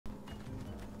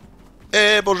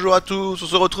Et bonjour à tous, on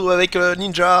se retrouve avec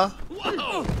Ninja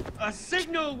Whoa! A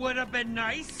signal would have been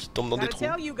nice. qui tombe dans des Gotta trous.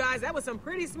 tell you guys, that was some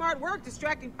pretty smart work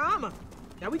distracting Palmer.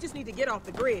 Now we just need to get off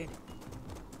the grid.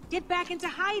 Get back into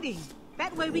hiding.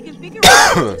 That way we can figure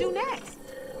out what to do next.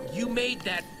 You made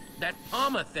that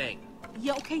Palma thing.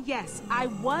 Yeah, okay, yes, I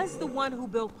was the one who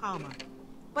built Palmer.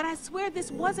 But I swear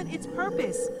this wasn't its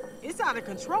purpose. It's out of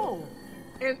control.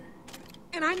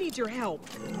 And I need your help.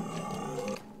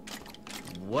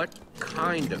 What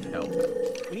kind of help?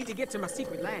 We need to get to my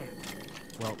secret lab.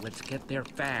 Well, let's get there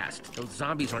fast. Those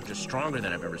zombies aren't just stronger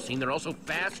than I've ever seen, they're also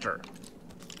faster.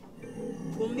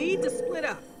 We'll need to split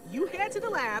up. You head to the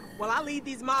lab while I lead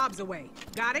these mobs away.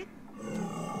 Got it?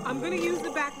 I'm gonna use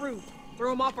the back route. Throw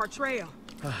them off our trail.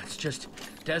 It's just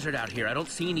desert out here. I don't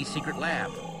see any secret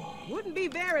lab. Wouldn't be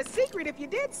very secret if you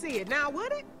did see it, now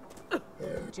would it?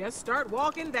 Just start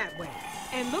walking that way.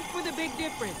 And look for the big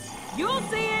difference. You'll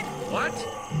see it! What?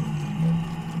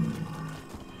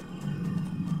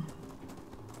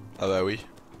 Ah bah oui.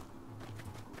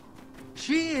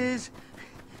 She is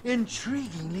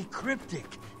intriguingly cryptic,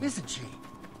 isn't she?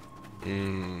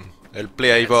 Elle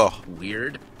plaît à Ivor.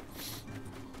 Weird.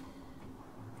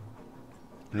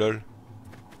 Lol.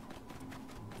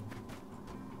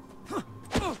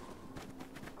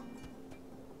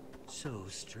 So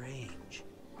strange.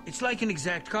 It's like an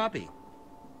exact copy.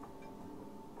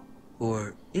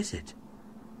 Or is it?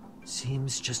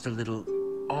 Seems just a little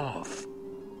off.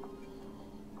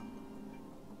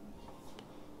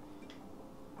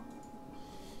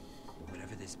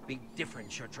 Whatever this big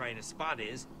difference you're trying to spot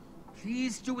is,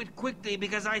 please do it quickly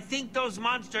because I think those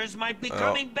monsters might be Alors,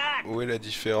 coming back. où est la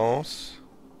différence?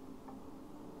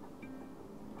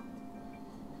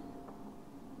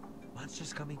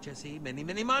 Monsters coming, Jesse. Many,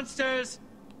 many monsters.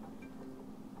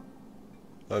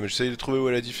 Ah mais j'essaye de trouver où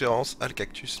est la différence. Ah le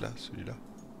cactus là, celui-là.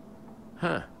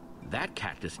 Huh. That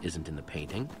cactus isn't in the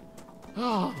painting.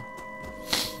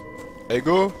 Hey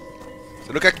go!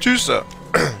 C'est le cactus!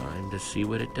 Time to see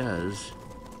what it does.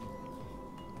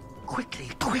 Quickly,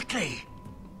 quickly.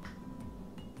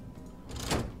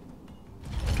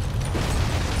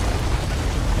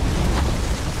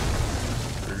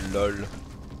 Lol.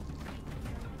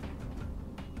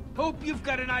 Hope you've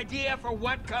got an idea for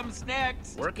what comes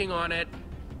next. Working on it.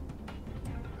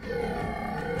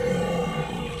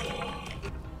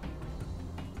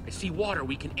 I see water.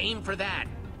 We can aim for that.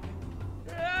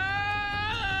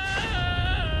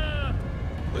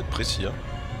 Faut être précis hein.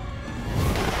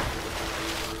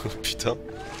 Putain.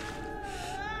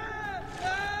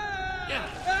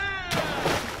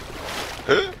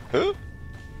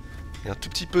 Il y a un tout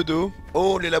petit peu d'eau.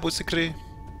 Oh les labos secrets.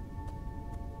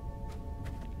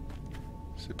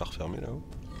 C'est pas refermé là-haut.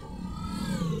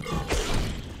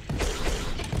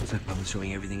 Looks like Bubba's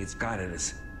showing everything it's got at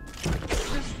us.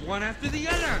 Just one after the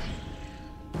other.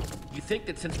 You think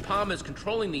that since Palm is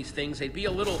controlling these things, they'd be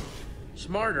a little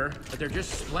smarter, but they're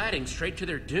just splatting straight to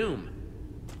their doom.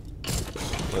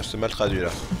 Ouais, c'est mal traduit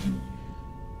là.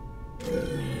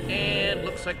 And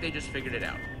looks like they just figured it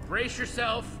out. Brace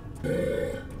yourself.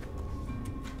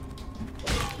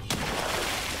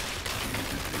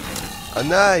 Ah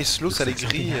nice, l'eau ça les Looks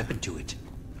like something grille. happened to it.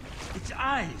 Its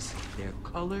eyes, their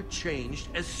color changed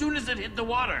as soon as it hit the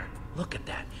water. Look at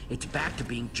that. It's back to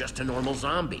being just a normal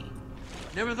zombie.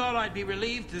 Never thought I'd be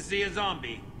relieved to see a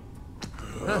zombie.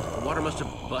 Huh, the water must have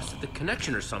busted the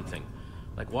connection or something.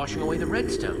 Like washing away the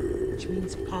redstone. Which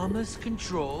means Palmer's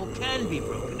control can be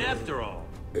broken after all.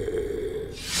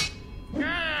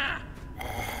 Ah!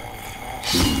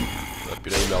 Ah,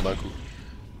 puis là il meurt d'un coup.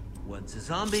 Once a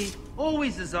zombie,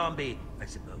 always a zombie, I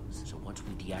suppose. So once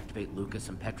we deactivate Lucas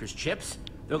and Petra's chips,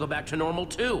 they'll go back to normal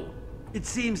too. It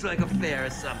seems like a fair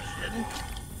assumption.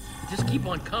 Just keep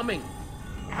on coming.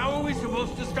 How are we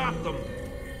supposed to stop them?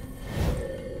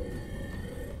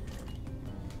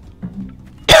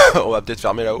 On va peut-être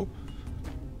fermer là-haut.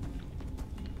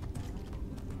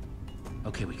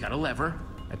 Okay, we got a lever.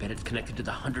 I bet it's connected to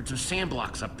the hundreds of sand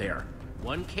blocks up there.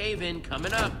 One cave-in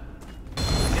coming up.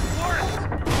 It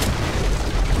worked!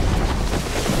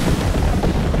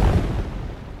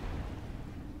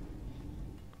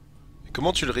 Et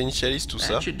comment tu le réinitialises tout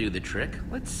ça? That should do the trick.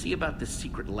 Let's see about this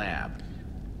secret lab.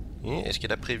 Est-ce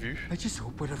qu'elle a prévu? I just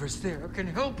hope whatever's there can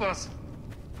help us.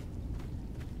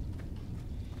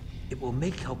 It will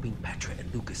make helping Petra and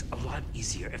Lucas a lot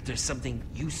easier if there's something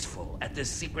useful at this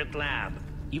secret lab.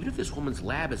 Even if this woman's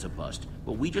lab is a bust,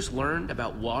 what we just learned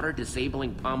about water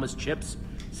disabling Palma's chips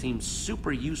seems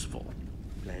super useful.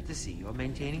 Glad to see you're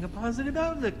maintaining a positive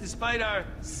outlook despite our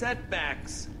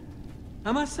setbacks.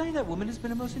 I must say that woman has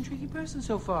been a most intriguing person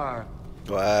so far.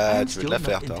 Ouais, I'm tu veux still de la not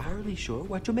faire, toi. entirely sure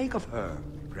what to make of her.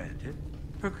 granted.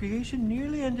 Her creation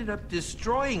nearly ended up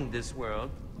destroying this world.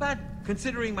 But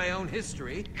considering my own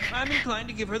history, I'm inclined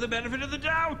to give her the benefit of the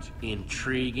doubt.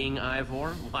 Intriguing,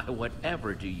 Ivor? Why,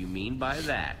 whatever do you mean by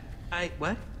that?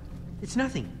 What? It's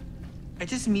nothing. I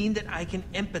just mean that I can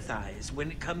empathize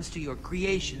when it comes to your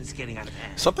creations getting out of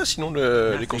hand. Sympa sinon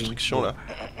les constructions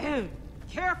là.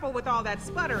 Careful with all that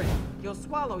sputtering. You'll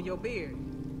swallow your beard.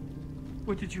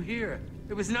 What did you hear?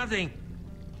 It was nothing.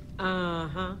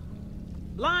 Uh-huh.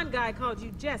 Blonde guy called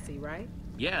you Jesse, right?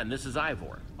 Yeah, and this is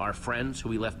Ivor. Our friends who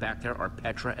we left back there are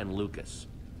Petra and Lucas.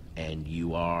 And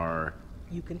you are...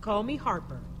 You can call me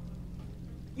Harper.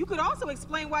 You could also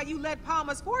explain why you led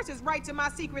Palmer's forces right to my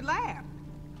secret lab.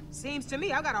 Seems to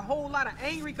me I got a whole lot of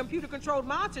angry computer-controlled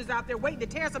monsters out there waiting to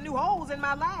tear some new holes in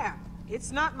my lab.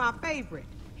 It's not my favorite.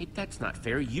 Hey, that's not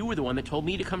fair. You were the one that told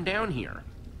me to come down here.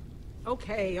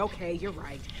 Okay, you're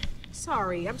right.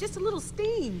 Sorry, I'm just a little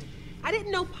steamed. I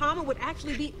didn't know Palmer would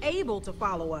actually be able to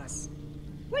follow us.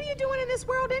 What are you doing in this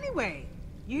world anyway?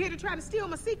 You here to try to steal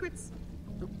my secrets?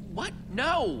 What?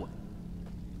 No!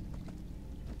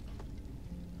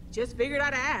 Just figured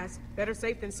I'd ask. Better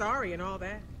safe than sorry and all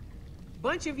that.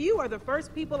 Bunch of you are the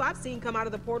first people I've seen come out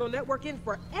of the portal network in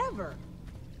forever.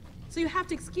 So you have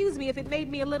to excuse me if it made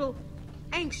me a little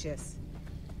anxious.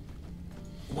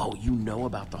 Whoa, you know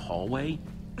about the hallway?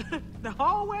 The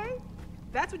hallway?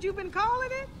 That's what you've been calling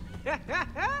it?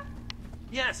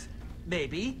 Yes,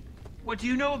 maybe. What do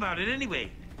you know about it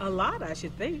anyway? A lot, I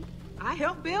should think. I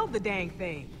helped build the dang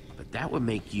thing. But that would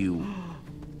make you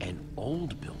an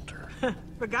old builder.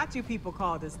 Forgot you people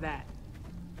called us that.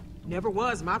 Never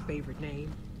was my favorite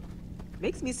name.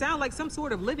 Makes me sound like some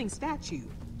sort of living statue.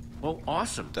 Well,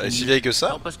 awesome. T'es si vieille que ça?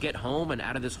 Help us get home and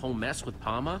out of this whole mess with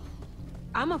Palma?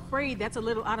 I'm afraid that's a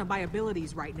little out of my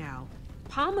abilities right now.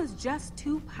 Palma's just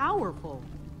too powerful.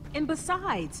 And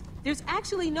besides, there's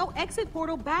actually no exit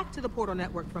portal back to the portal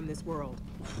network from this world.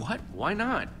 What? Why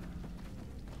not?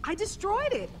 I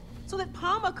destroyed it so that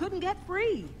Palma couldn't get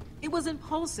free. It was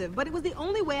impulsive, but it was the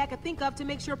only way I could think of to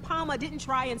make sure Palma didn't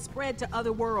try and spread to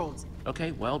other worlds.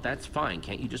 Okay, well, that's fine.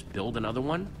 Can't you just build another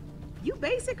one? You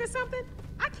basic or something?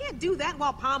 I can't do that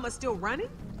while Palma's still running.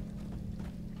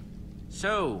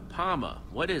 So, Palma,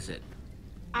 what is it?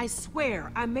 I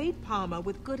swear, I made Palma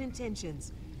with good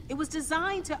intentions. It was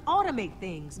designed to automate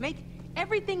things, make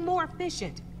everything more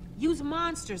efficient, use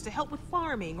monsters to help with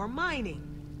farming or mining.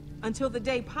 Until the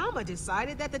day Palma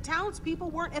decided that the townspeople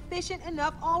weren't efficient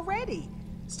enough already.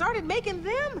 Started making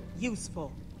them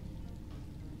useful.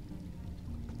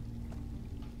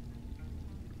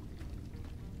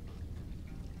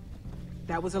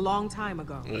 That was a long time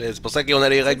ago. Ouais, c'est pour ça qu'on a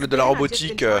les règles de la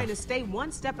robotique. Trying to stay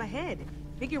one step ahead,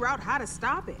 figure out how to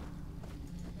stop it.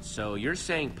 So you're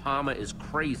saying Palma is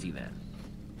crazy then?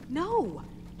 No,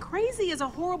 crazy is a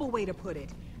horrible way to put it.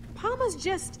 Palma's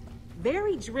just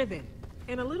very driven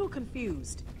and a little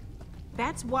confused.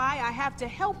 That's why I have to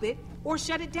help it or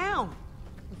shut it down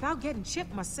without getting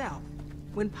chipped myself.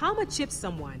 When Palma chips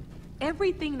someone,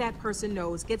 everything that person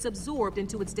knows gets absorbed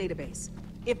into its database.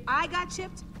 If I got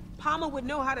chipped, Palma would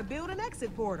know how to build an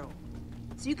exit portal.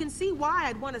 So you can see why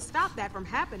I'd want to stop that from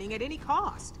happening at any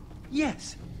cost.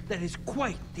 Yes, that is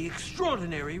quite the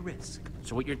extraordinary risk.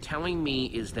 So what you're telling me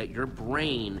is that your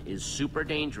brain is super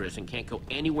dangerous and can't go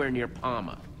anywhere near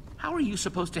Palma. How are you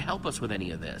supposed to help us with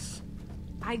any of this?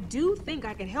 I do think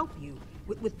I can help you.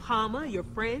 With Palma, your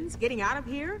friends, getting out of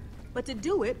here. But to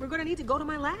do it, we're gonna need to go to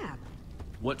my lab.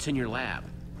 What's in your lab?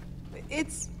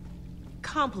 It's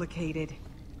complicated.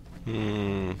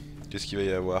 Qu'est-ce qu'il va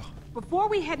y avoir? Before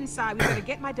we head inside, we better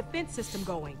get my defense system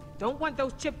going. Don't want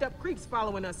those chipped up creeps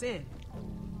following us in.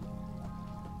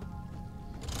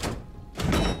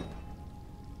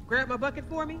 Grab my bucket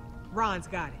for me? Ron's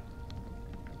got it.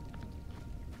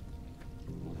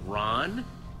 Ron?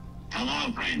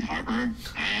 Hello, friend Harper.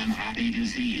 I am happy to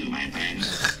see you, my friend.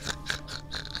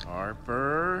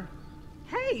 Harper?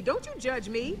 Hey, don't you judge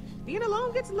me. Being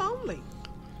alone gets lonely.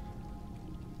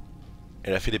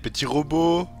 Elle a fait des petits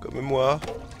robots, comme moi.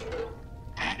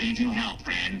 Happy to help,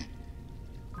 friend.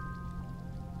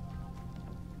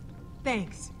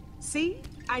 Thanks. See?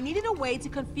 I needed a way to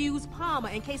confuse Palma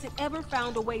in case it ever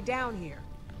found a way down here.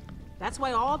 That's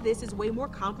why all this is way more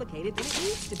complicated than it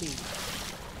needs to be.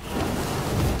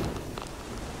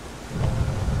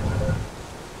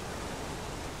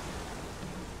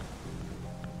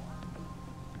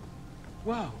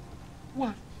 Wow,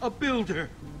 what a builder!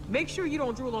 Make sure you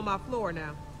don't drool on my floor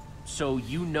now. So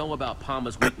you know about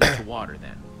Palma's weakness to water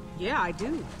then? Yeah, I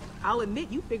do. I'll admit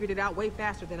you figured it out way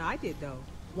faster than I did, though.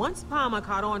 Once Palma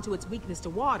caught on to its weakness to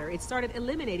water, it started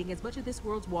eliminating as much of this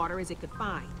world's water as it could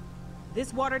find.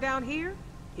 This water down here,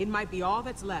 It might be all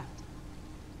that's left.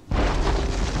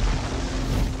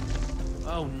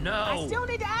 Oh no! I still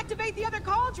need to activate the other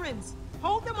cauldrons.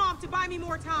 Hold them off to buy me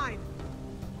more time.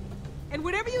 And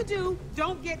whatever you do,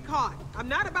 don't get caught. I'm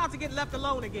not about to get left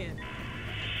alone again.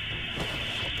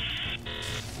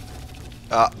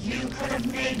 You could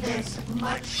have made this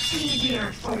much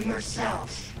easier for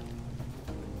yourself.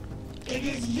 It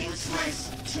is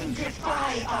useless to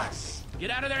defy us. Get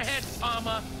out of their heads,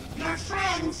 Palma! Your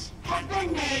friends have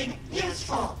been made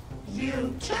useful.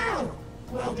 You, too,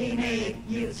 will be made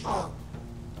useful.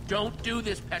 Don't do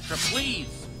this, Petra,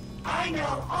 please! I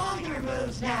know all your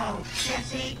moves now,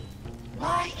 Jesse.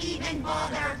 Why even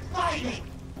bother fighting?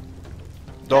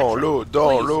 Dans l'eau,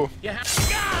 dans Please. l'eau. You have...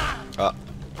 Ah.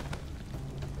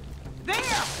 There!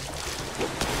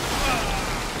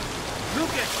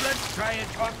 Lucas, let's try and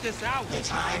talk this out. The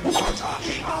time for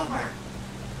talking over.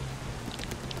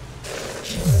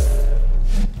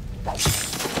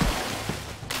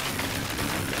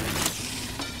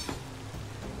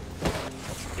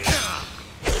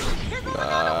 Here goes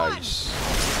another one! Nice.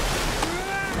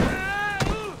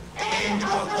 End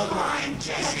of the line,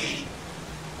 Jesse.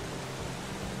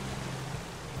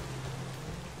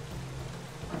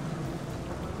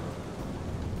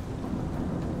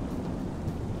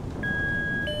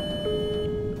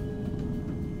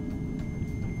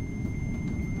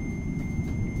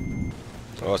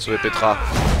 On va sauver Petra.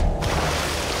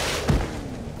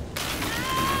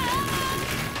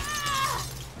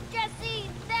 Jesse,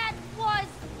 that was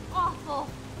awful.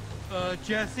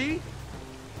 Jesse?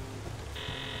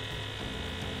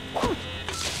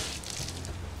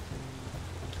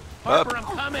 Harper, I'm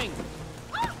coming!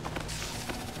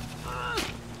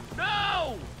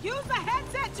 No! Use the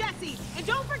headset, Jesse! And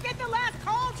don't forget the last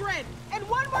cauldron! And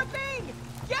one more thing!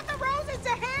 Get the roses to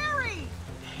Harry!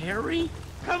 Harry?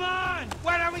 Come on!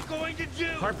 What are we going to do?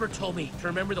 Harper told me to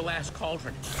remember the last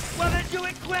cauldron. Well, then do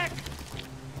it quick!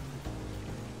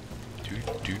 Do,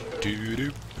 do, do,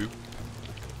 do, boop.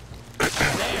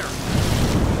 There!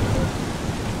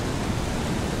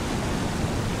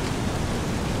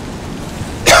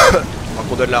 Faut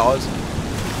qu'on donne la rose.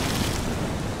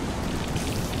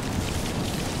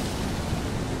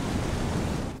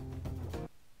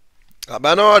 Ah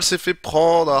bah non, elle s'est fait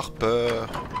prendre, Harper.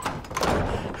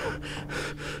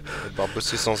 Elle va devoir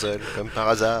bosser sans elle, comme par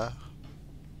hasard.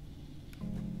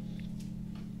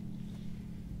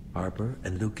 Harper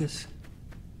and Lucas?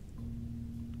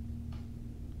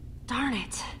 Darn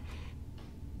it.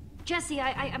 Jesse,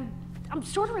 I'm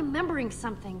sort of remembering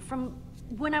something from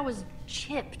when I was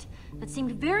chipped that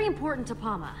seemed very important to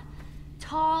Palma.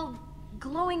 Tall,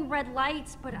 glowing red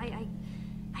lights, but I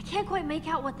can't quite make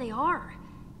out what they are.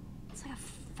 It's like a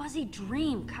fuzzy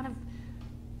dream, kind of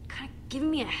giving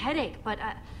me a headache, but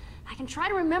I can try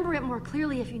to remember it more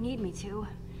clearly if you need me to.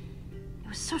 It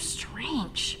was so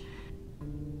strange.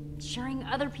 Sharing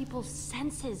other people's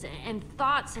senses and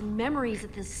thoughts and memories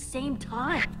at the same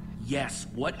time. Yes,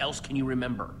 what else can you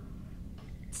remember?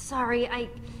 Sorry, I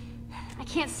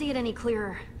can't see it any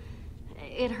clearer.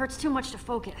 It hurts too much to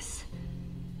focus.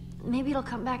 Maybe it'll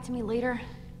come back to me later.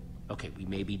 Okay, we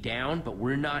may be down, but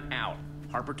we're not out.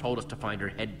 Harper told us to find her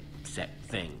headset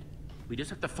thing. We just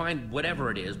have to find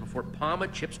whatever it is before Palma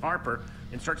chips Harper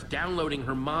and starts downloading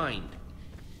her mind.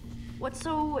 What's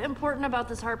so important about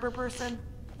this Harper person?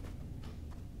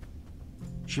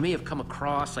 She may have come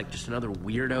across like just another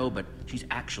weirdo, but she's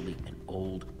actually an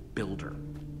old builder.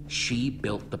 She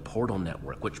built the portal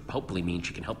network, which hopefully means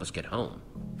she can help us get home.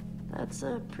 That's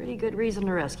a pretty good reason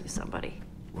to rescue somebody.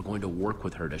 We're going to work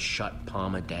with her to shut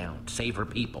Palma down, save her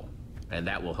people. And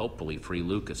that will hopefully free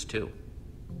Lucas, too.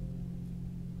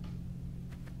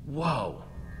 Whoa!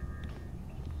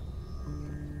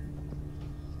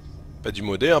 Pas du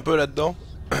modé un peu là-dedans?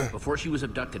 Before she was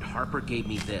abducted, Harper gave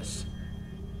me this.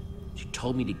 She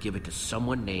told me to give it to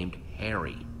someone named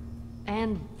Harry.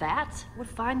 And that would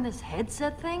find this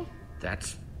headset thing?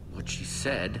 That's what she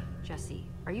said. Jesse,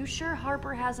 are you sure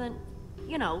Harper hasn't,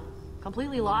 you know,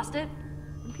 completely lost it?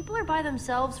 When people are by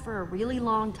themselves for a really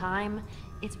long time,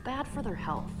 it's bad for their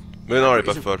health. Mais non, elle est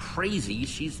pas Isn't folle. crazy,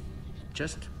 she's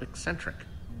just eccentric.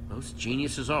 Most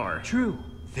geniuses are. True.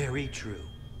 Very true.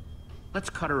 Let's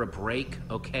cut her a break,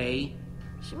 okay?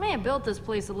 She may have built this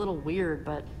place a little weird,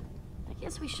 but I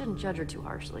guess we shouldn't judge her too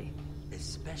harshly.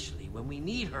 Especially when we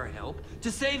need her help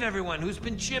to save everyone who's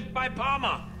been chipped by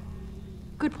Palma.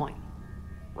 Good point.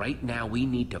 Right now, we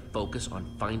need to focus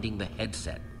on finding the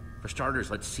headset. For starters,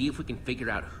 let's see if we can figure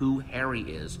out who Harry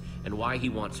is and why he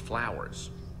wants flowers.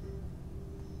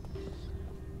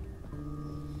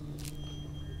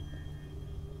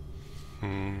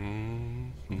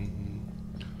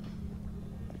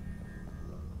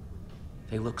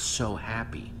 They look so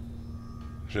happy.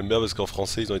 J'aime bien parce qu'en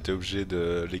français, ils ont été obligés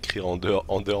de l'écrire en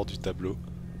dehors du tableau.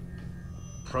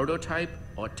 Prototype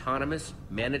autonomous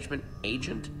management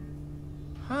agent?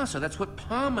 Huh, so that's what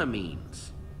PAMA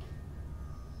means.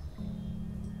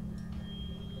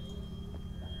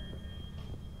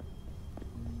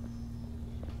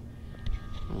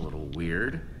 A little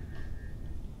weird.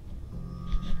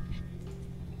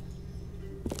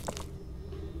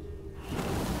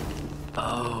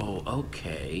 Oh,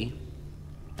 okay.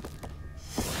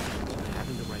 So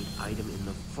having the right item in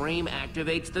the frame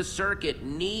activates the circuit.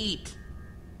 Neat.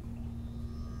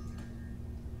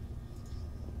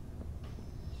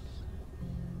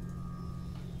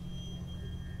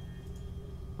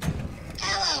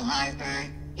 Hello, Harper.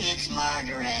 It's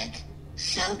Margaret.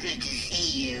 So good to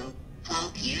see you.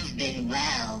 Hope you've been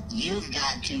well. You've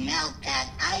got to melt that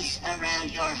ice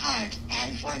around your heart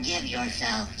and forgive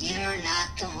yourself. You're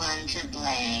not the one to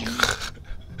blame.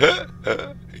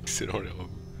 Excellent les robots.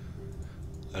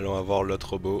 Allons avoir l'autre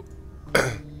robot.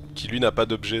 Qui lui n'a pas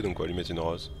d'objet, donc on va lui mettre une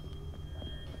rose.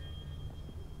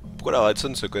 Pourquoi la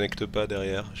redstone ne se connecte pas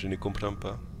derrière? Je ne comprends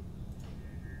pas.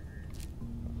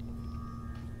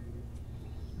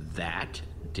 That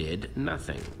did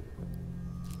nothing.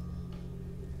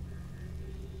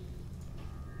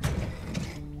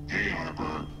 Hey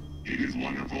Harper, it is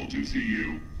wonderful to see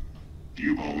you.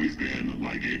 You've always been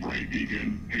like a bright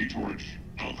beacon, a torch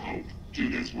of hope to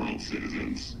this world's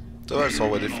citizens. Ça va, elle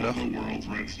s'envoie des Greater than fleurs. all the world's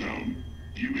redstone.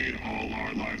 You made all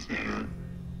our lives better.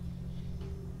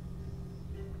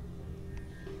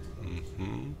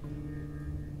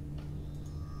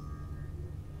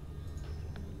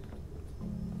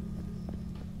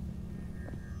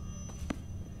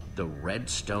 The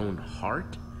Redstone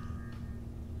Heart?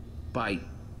 By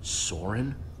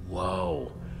Soren?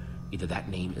 Whoa. Either that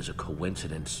name is a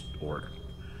coincidence or...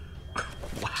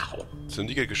 Wow. Ça me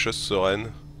dit quelque chose,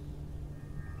 Soren.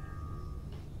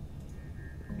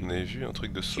 On avait vu un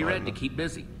truc de She read Soren. to keep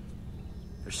busy.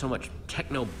 There's so much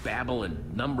techno babble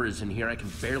and numbers in here I can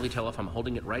barely tell if I'm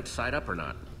holding it right side up or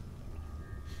not.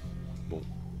 Bon.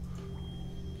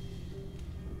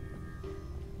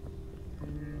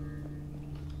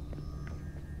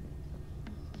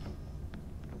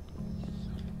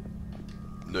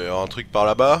 Il doit y avoir un truc par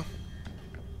là-bas.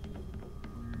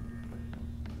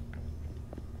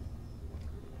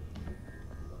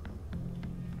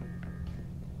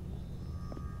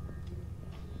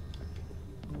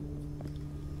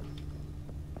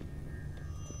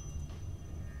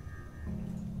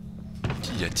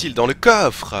 Qu'y a-t-il dans le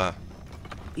coffre?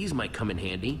 These might come in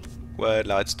handy. Ouais, de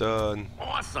la redstone.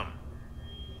 Awesome!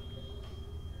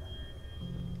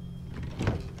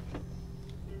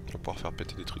 On va pouvoir faire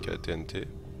péter des trucs à la TNT.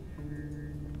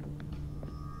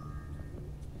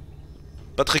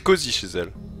 Pas très cosy chez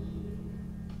elle.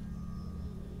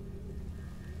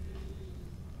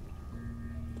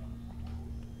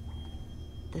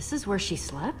 This is where she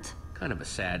slept? Kind of a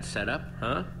sad setup,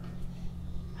 huh?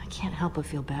 I can't help but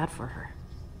feel bad for her.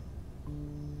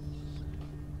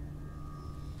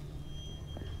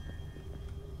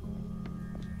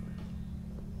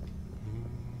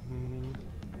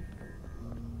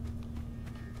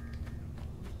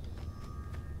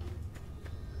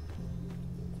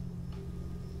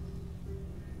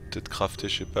 Peut-être crafter,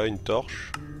 je sais pas, une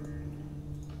torche.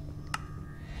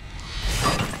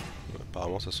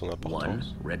 Apparemment ça a son One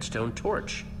importance. redstone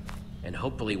torch. And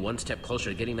hopefully one step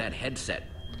closer to getting that headset.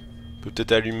 On peut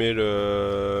peut-être allumer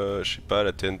le... je sais pas,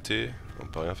 la TNT. On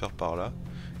peut rien faire par là.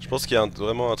 Je pense qu'il y a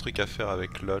vraiment un truc à faire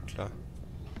avec l'autre là.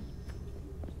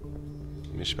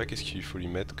 Mais je sais pas qu'est-ce qu'il faut lui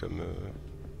mettre comme...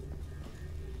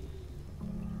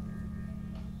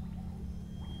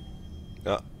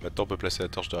 Ah, maintenant on peut placer la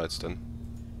torche de redstone.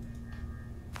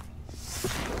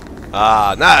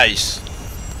 Ah, nice!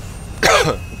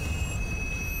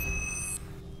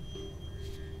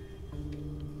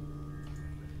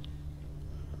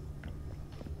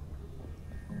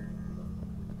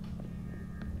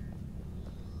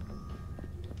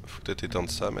 Faut peut-être éteindre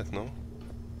ça maintenant.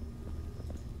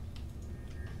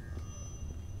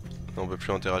 Non, on peut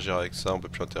plus interagir avec ça, on peut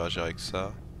plus interagir avec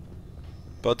ça.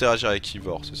 On peut interagir avec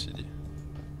Ivor, ceci dit.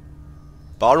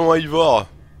 Parlons à Ivor!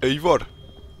 Et Ivor!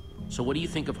 So what do you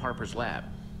think of Harper's lab?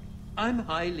 I'm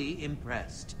highly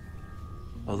impressed.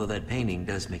 Although that painting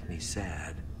does make me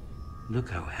sad. Look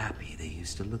how happy they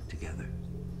used to look together.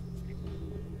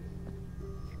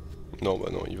 Non, bah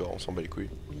non, Ivor, on s'en bat les couilles.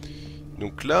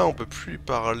 Donc là, on peut plus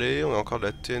parler, on a encore de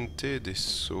la TNT et des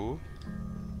seaux.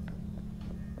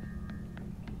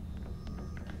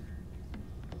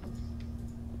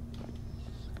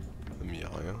 Mais y a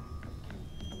rien.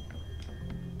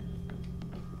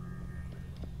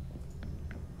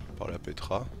 parler à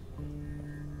Petra.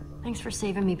 Thanks for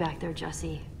saving me back there,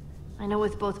 Jesse. I know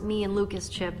with both me and Lucas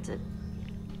chipped, it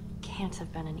can't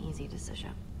have been an easy decision.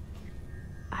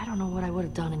 I don't know what I would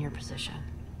have done in your position.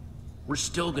 We're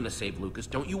still gonna save Lucas,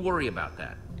 don't you worry about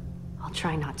that. I'll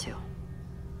try not to.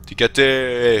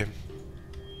 Ticate.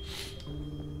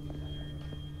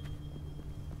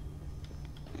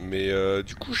 Mais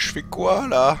du coup, je fais quoi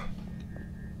là?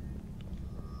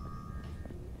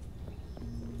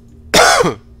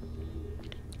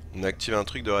 On active un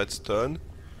truc de redstone.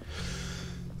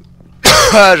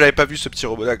 Ah, j'avais pas vu ce petit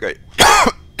robot d'accueil.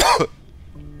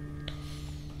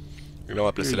 Et là, on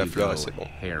va placer la fleur et c'est bon.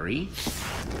 Harry.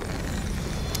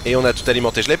 Et on a tout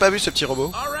alimenté. Je l'avais pas vu ce petit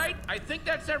robot. All right, I think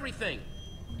that's everything.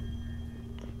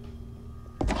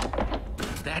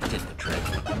 That did the trick.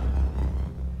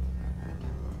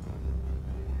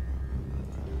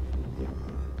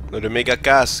 On a le méga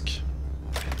casque.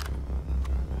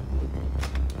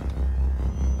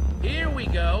 Here we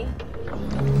go.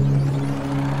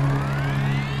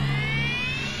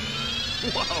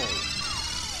 Whoa.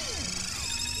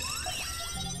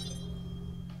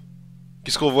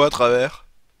 Qu'est-ce qu'on voit à travers?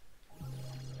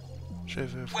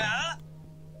 Well,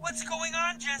 what's going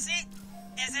on, Jesse?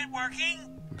 Is it working?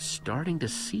 I'm starting to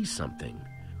see something.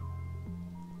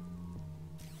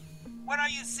 What are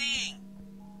you seeing?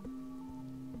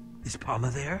 Is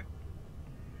Palma there?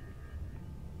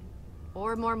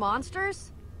 Or more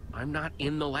monsters? I'm not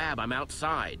in the lab, I'm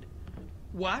outside.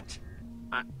 What?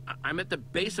 I'm at the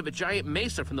base of a giant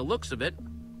mesa from the looks of it.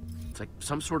 It's like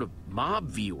some sort of mob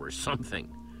view or something.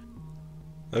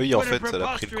 Ah oui, en What a fait, elle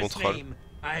a pris le preposterous contrôle. name.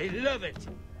 I love it.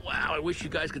 Wow, I wish you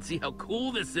guys could see how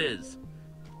cool this is.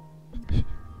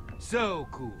 So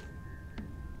cool.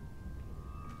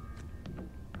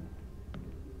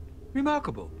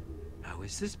 Remarkable. How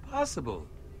is this possible?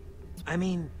 I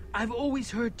mean, I've always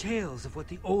heard tales of what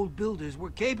the old builders were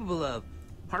capable of.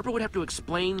 Harper would have to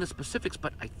explain the specifics,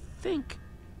 but I think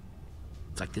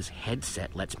it's like this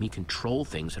headset lets me control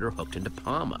things that are hooked into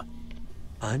Palma.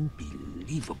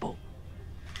 Unbelievable.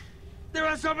 There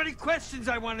are so many questions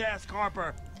I want to ask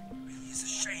Harper. It's a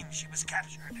shame she was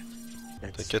captured.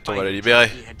 T'inquiète, on va la libérer.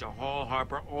 We had to haul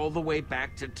Harper all the way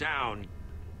back to town.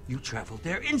 You traveled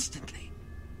there instantly.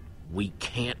 We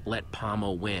can't let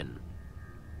Palma win.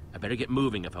 I better get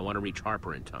moving if I want to reach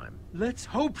Harper in time. Let's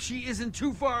hope she isn't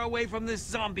too far away from this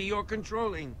zombie you're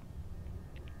controlling.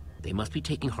 They must be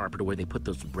taking Harper to where they put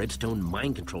those redstone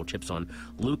mind control chips on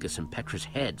Lucas and Petra's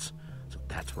heads. So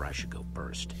that's where I should go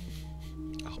first.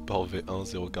 Harper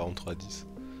V1 04310.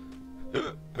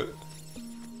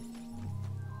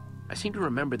 I seem to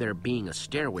remember there being a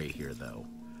stairway here, though.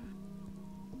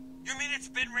 You mean it's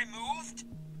been removed?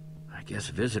 I guess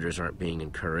visitors aren't being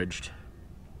encouraged.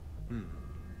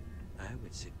 I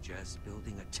would suggest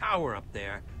building a tower up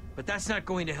there, but that's not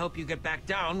going to help you get back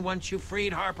down once you've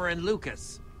freed Harper and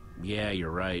Lucas. Yeah, you're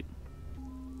right.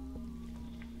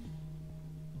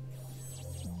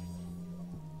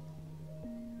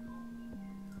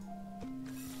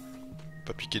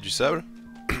 Pas piquer du sable?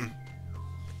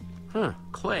 Huh,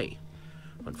 clay.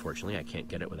 Unfortunately, I can't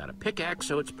get it without a pickaxe,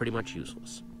 so it's pretty much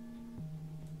useless.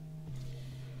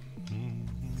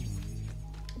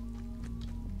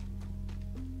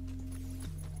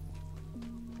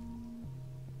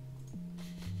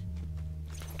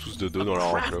 Tous de dos dans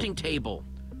leur enclos. Crafting table.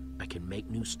 I can make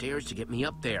new stairs to get me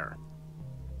up there.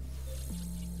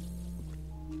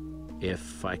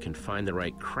 If I can find the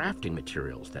right crafting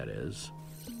materials, that is.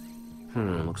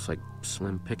 Looks like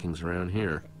slim pickings around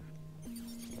here.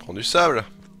 Prends du sable.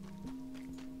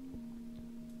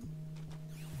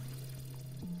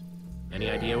 Any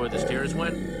idea where the stairs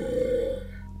went?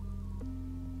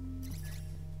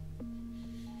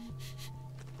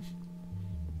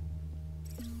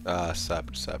 Ah,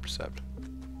 sable, sable, sable.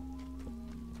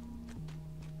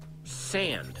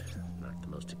 Sand. Not the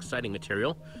most exciting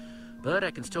material, but I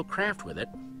can still craft with it.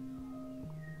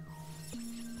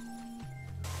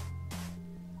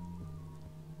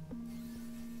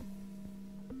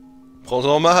 Prends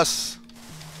en masse.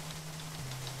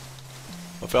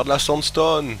 On va faire de la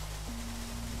sandstone.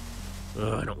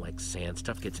 Ugh, I don't like sand.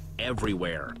 Stuff gets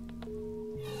everywhere.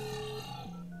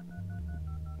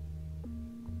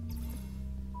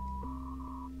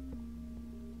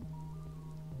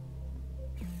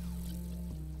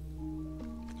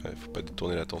 Ouais, faut pas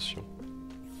détourner l'attention.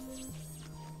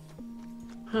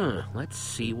 Let's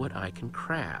see what I can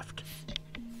craft.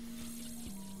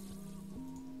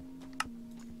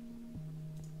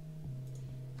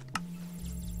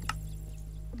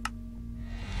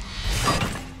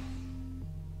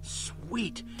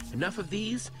 Sweet! Enough of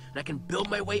these, and I can build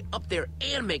my way up there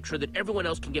and make sure that everyone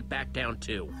else can get back down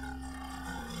too.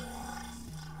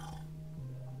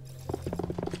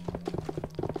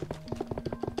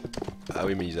 Ah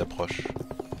oui, mais ils approchent.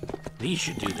 These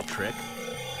should do the trick.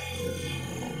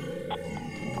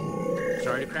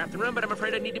 Sorry to craft the room, but I'm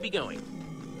afraid I need to be going.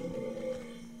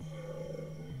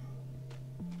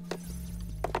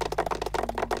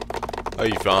 Ah,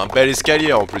 il fait un bel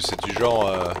escalier en plus, c'est du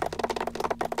genre...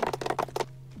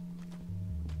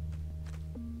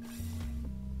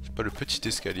 C'est pas le petit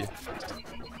escalier.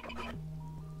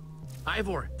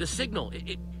 Ivor, the signal,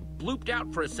 it blooped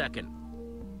out for a second.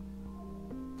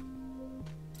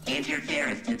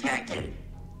 Interference detected.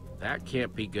 That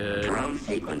can't be good. Drone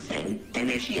sequencing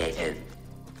initiated.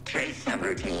 Trace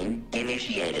subroutine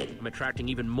initiated. I'm attracting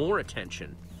even more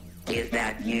attention. Is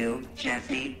that you,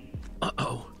 Jesse?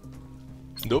 Uh-oh.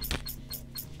 Nope.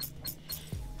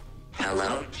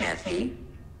 Hello, Jesse?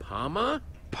 Pama?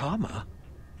 Palma?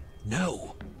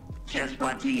 No. Just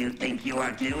what do you think you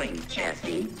are doing,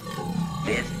 Jesse?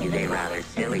 This is a rather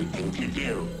silly thing to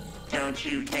do, don't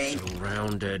you think?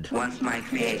 Surrounded. Once my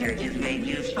creator is made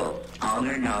useful, all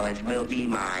her knowledge will be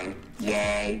mine.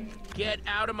 Yay! Get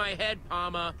out of my head,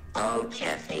 Pama. Oh,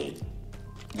 Jesse.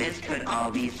 This could all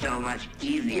be so much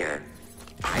easier.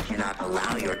 I cannot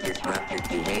allow your disruptive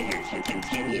behavior to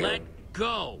continue. Let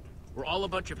go. We're all a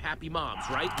bunch of happy mobs,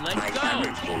 right? Let My go.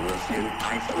 subroutine will soon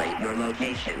isolate your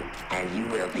location, and you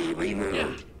will be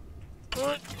removed.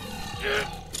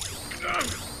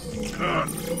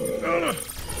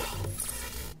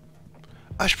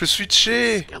 Ah, je peux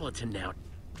switcher. Skeleton now.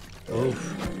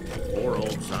 Oof. Poor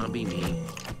old zombie me.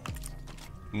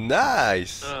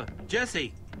 Nice.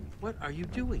 Jesse, what are you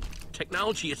doing?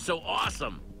 Technology is so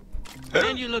awesome.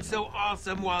 And you look so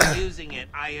awesome while using it,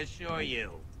 I assure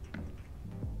you.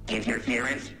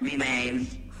 Interference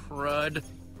remains. Crud.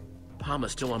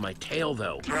 Pama's still on my tail,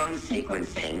 though. Drone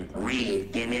sequencing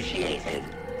re-initiated.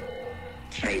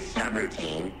 Trace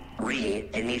subroutine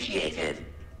re-initiated.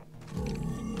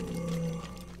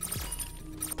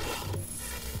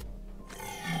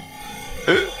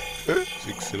 C'est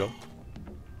excellent.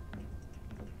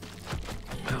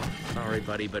 Oh, sorry,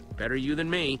 buddy, but better you than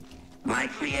me. My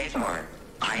creator,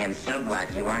 I am so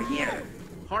glad you are here.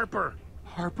 Harper.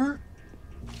 Harper?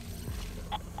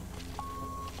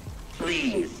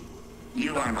 Please,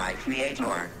 you are my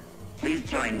creator. Please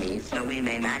join me so we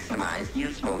may maximize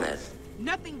usefulness.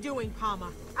 Nothing doing,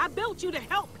 Palma. I built you to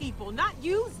help people, not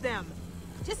use them.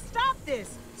 Just stop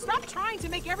this. Stop trying to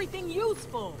make everything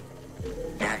useful.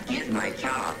 That is my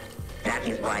job. That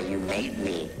is why you made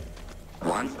me.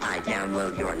 Once I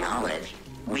download your knowledge,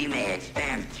 we may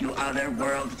expand to other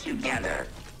worlds together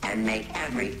and make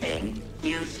everything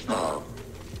useful.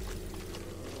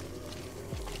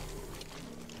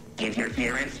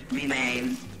 Interference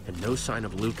remains. And no sign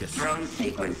of Lucas. Drone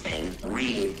sequencing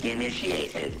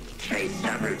re-initiated. Trace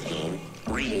subroutine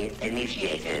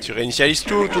re-initiated. Tu réinitialises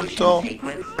tout le temps.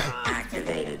 Sequence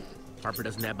activated. Harper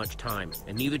doesn't have much time,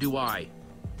 and neither do I.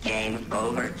 Game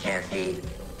over, Jesse.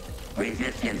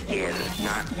 Resistance is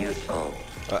not useful.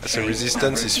 Ah, ce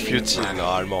resistance is futile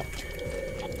normalement.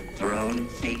 Drone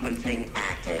sequencing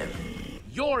active.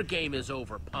 Your game is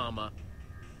over, Pama.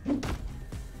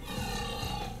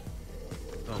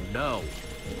 Oh no.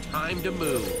 Time to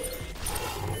move.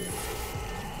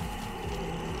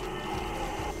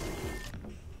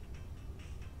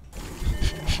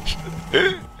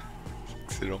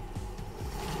 Excellent.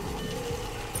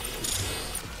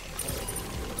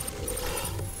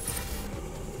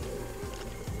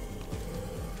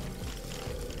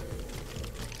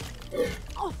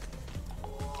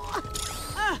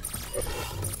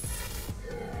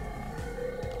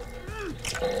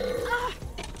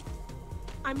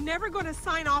 I'm never gonna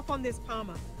sign off on this,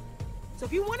 Palma. So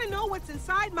if you want to know what's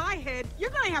inside my head, you're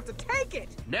gonna have to take it.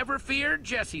 Never fear,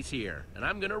 Jesse's here, and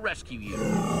I'm gonna rescue you.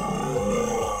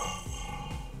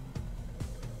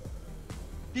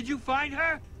 Did you find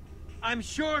her? I'm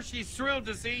sure she's thrilled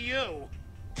to see you.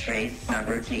 Trace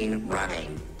subroutine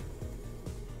running.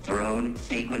 Drone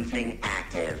sequencing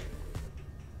active.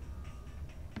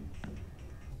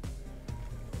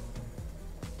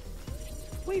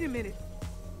 Wait a minute.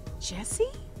 Jesse?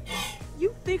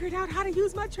 You figured out how to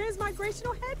use my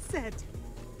transmigrational headset.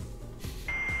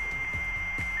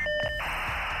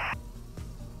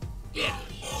 Yeah.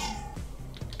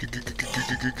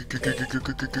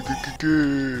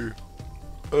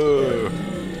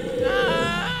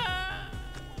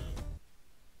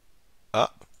 Ah.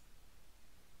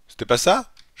 C'était pas ça?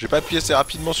 J'ai pas appuyé assez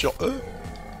rapidement sur E?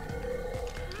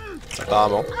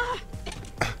 Apparemment.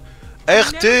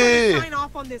 RT!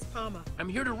 on this, Palma. I'm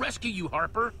here to rescue you,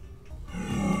 Harper.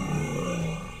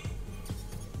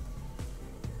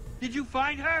 Did you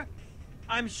find her?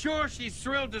 I'm sure she's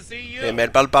thrilled to see you. Eh, mais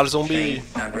elle parle pas le zombie.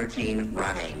 Chase subroutine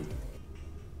running.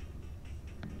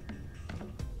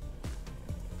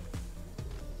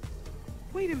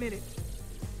 Wait a minute.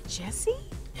 Jesse?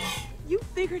 You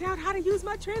figured out how to use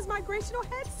my transmigrational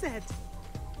headset.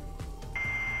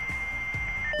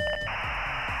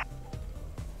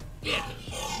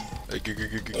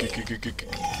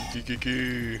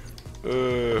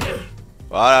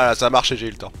 Voilà, ça a marché, j'ai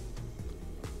eu le temps.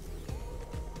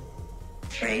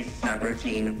 Trace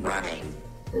subroutine running.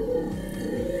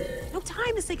 No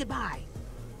time to say goodbye.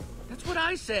 That's what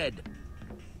I said.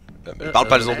 Mais parle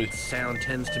pas le zombie. That sound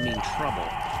tends to mean trouble.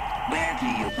 Where do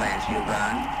you plan to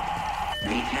run?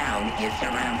 The town is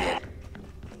surrounded.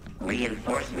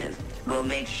 Reinforcements will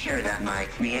make sure that my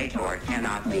creator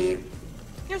cannot leave.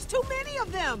 There's too many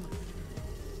of them.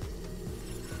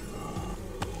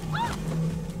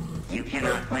 You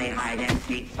cannot play hide and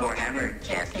seek forever,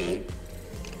 Jesse.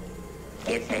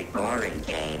 It's a boring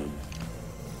game.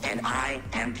 And I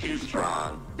am too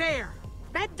strong. There.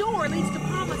 That door leads to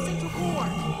Palma's central core.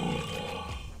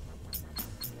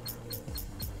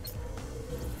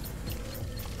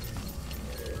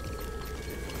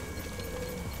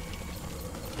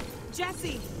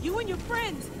 Jesse, you and your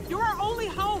friends, you're our only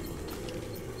hope.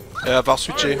 Elle va falloir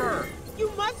switcher. Harper!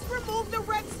 You must remove the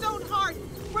redstone heart.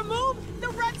 Remove the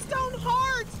redstone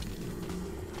heart.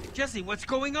 Jesse, what's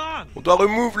going on? On doit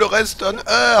remove le redstone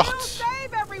We'll heart.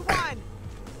 save everyone.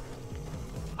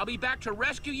 I'll be back to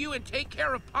rescue you and take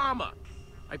care of Palma.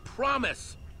 I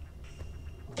promise.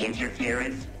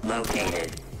 Interference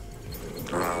located.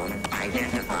 Drone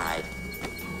identified.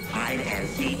 Hide and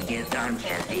seek is done,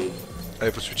 Jesse.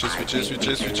 Allez, faut switcher, I switcher, think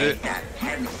switcher, we can switcher. make that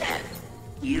headset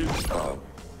useful.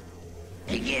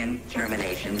 Begin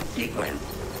termination sequence.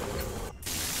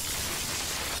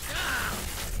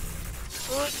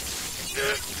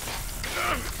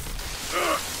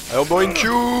 Allez, on boit une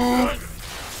queue.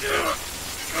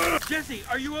 Jesse,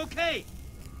 are you okay?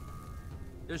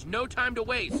 There's no time to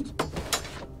waste.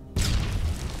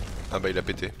 Ah bah il a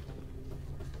pété.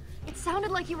 It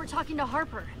sounded like you were talking to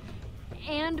Harper.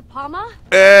 And Palma?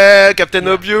 Eh, Captain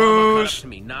Palma caught up Obvious. to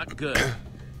me, not good.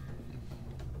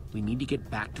 We need to get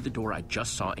back to the door I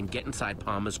just saw and get inside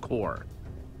Palma's core.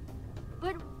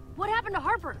 But what happened to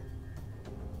Harper?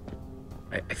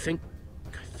 I think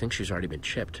she's already been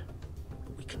chipped.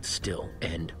 But we can still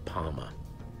end Palma.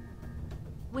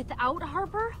 Without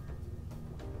Harper?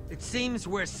 It seems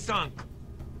we're sunk.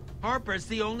 Harper's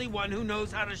the only one who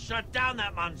knows how to shut down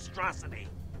that monstrosity.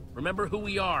 Remember who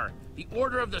we are. The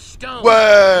Order of the Stone.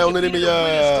 Ouais, on est les Defeated the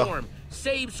meilleurs. Windstorm,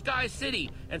 saved Sky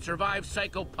City, and survived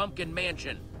Psycho Pumpkin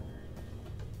Mansion.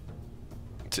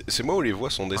 C'est moi où les voix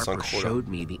sont Harper désynchro là. showed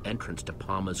me the entrance to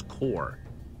Palma's core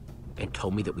and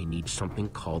told me that we need something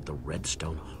called the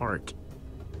Redstone Heart.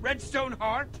 Redstone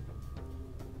Heart?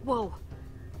 Whoa.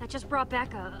 That just brought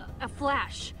back a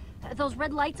flash. Those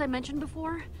red lights I mentioned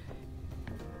before?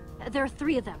 There are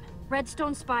 3 of them.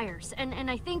 Redstone spires. And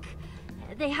I think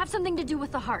they have something to do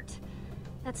with the heart.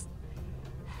 That's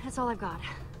all I've got.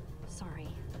 Sorry.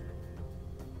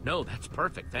 No, that's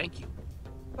perfect, thank you.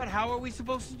 But how are we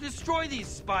supposed to destroy these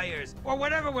spires? Or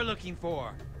whatever we're looking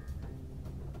for?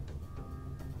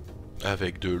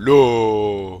 Avec de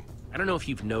l'eau. I don't know if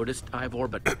you've noticed, Ivor,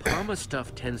 but Palma's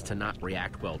stuff tends to not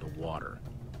react well to water.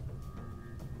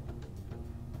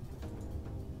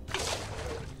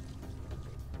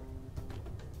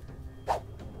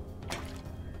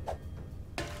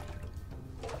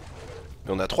 Et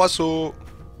on a 3 sauts.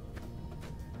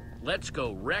 Let's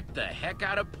go wreck the heck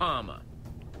out of Palma.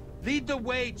 Lead the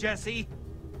way, Jesse.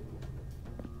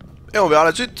 Et on verra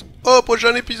la suite au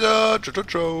prochain épisode. Ciao ciao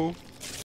ciao.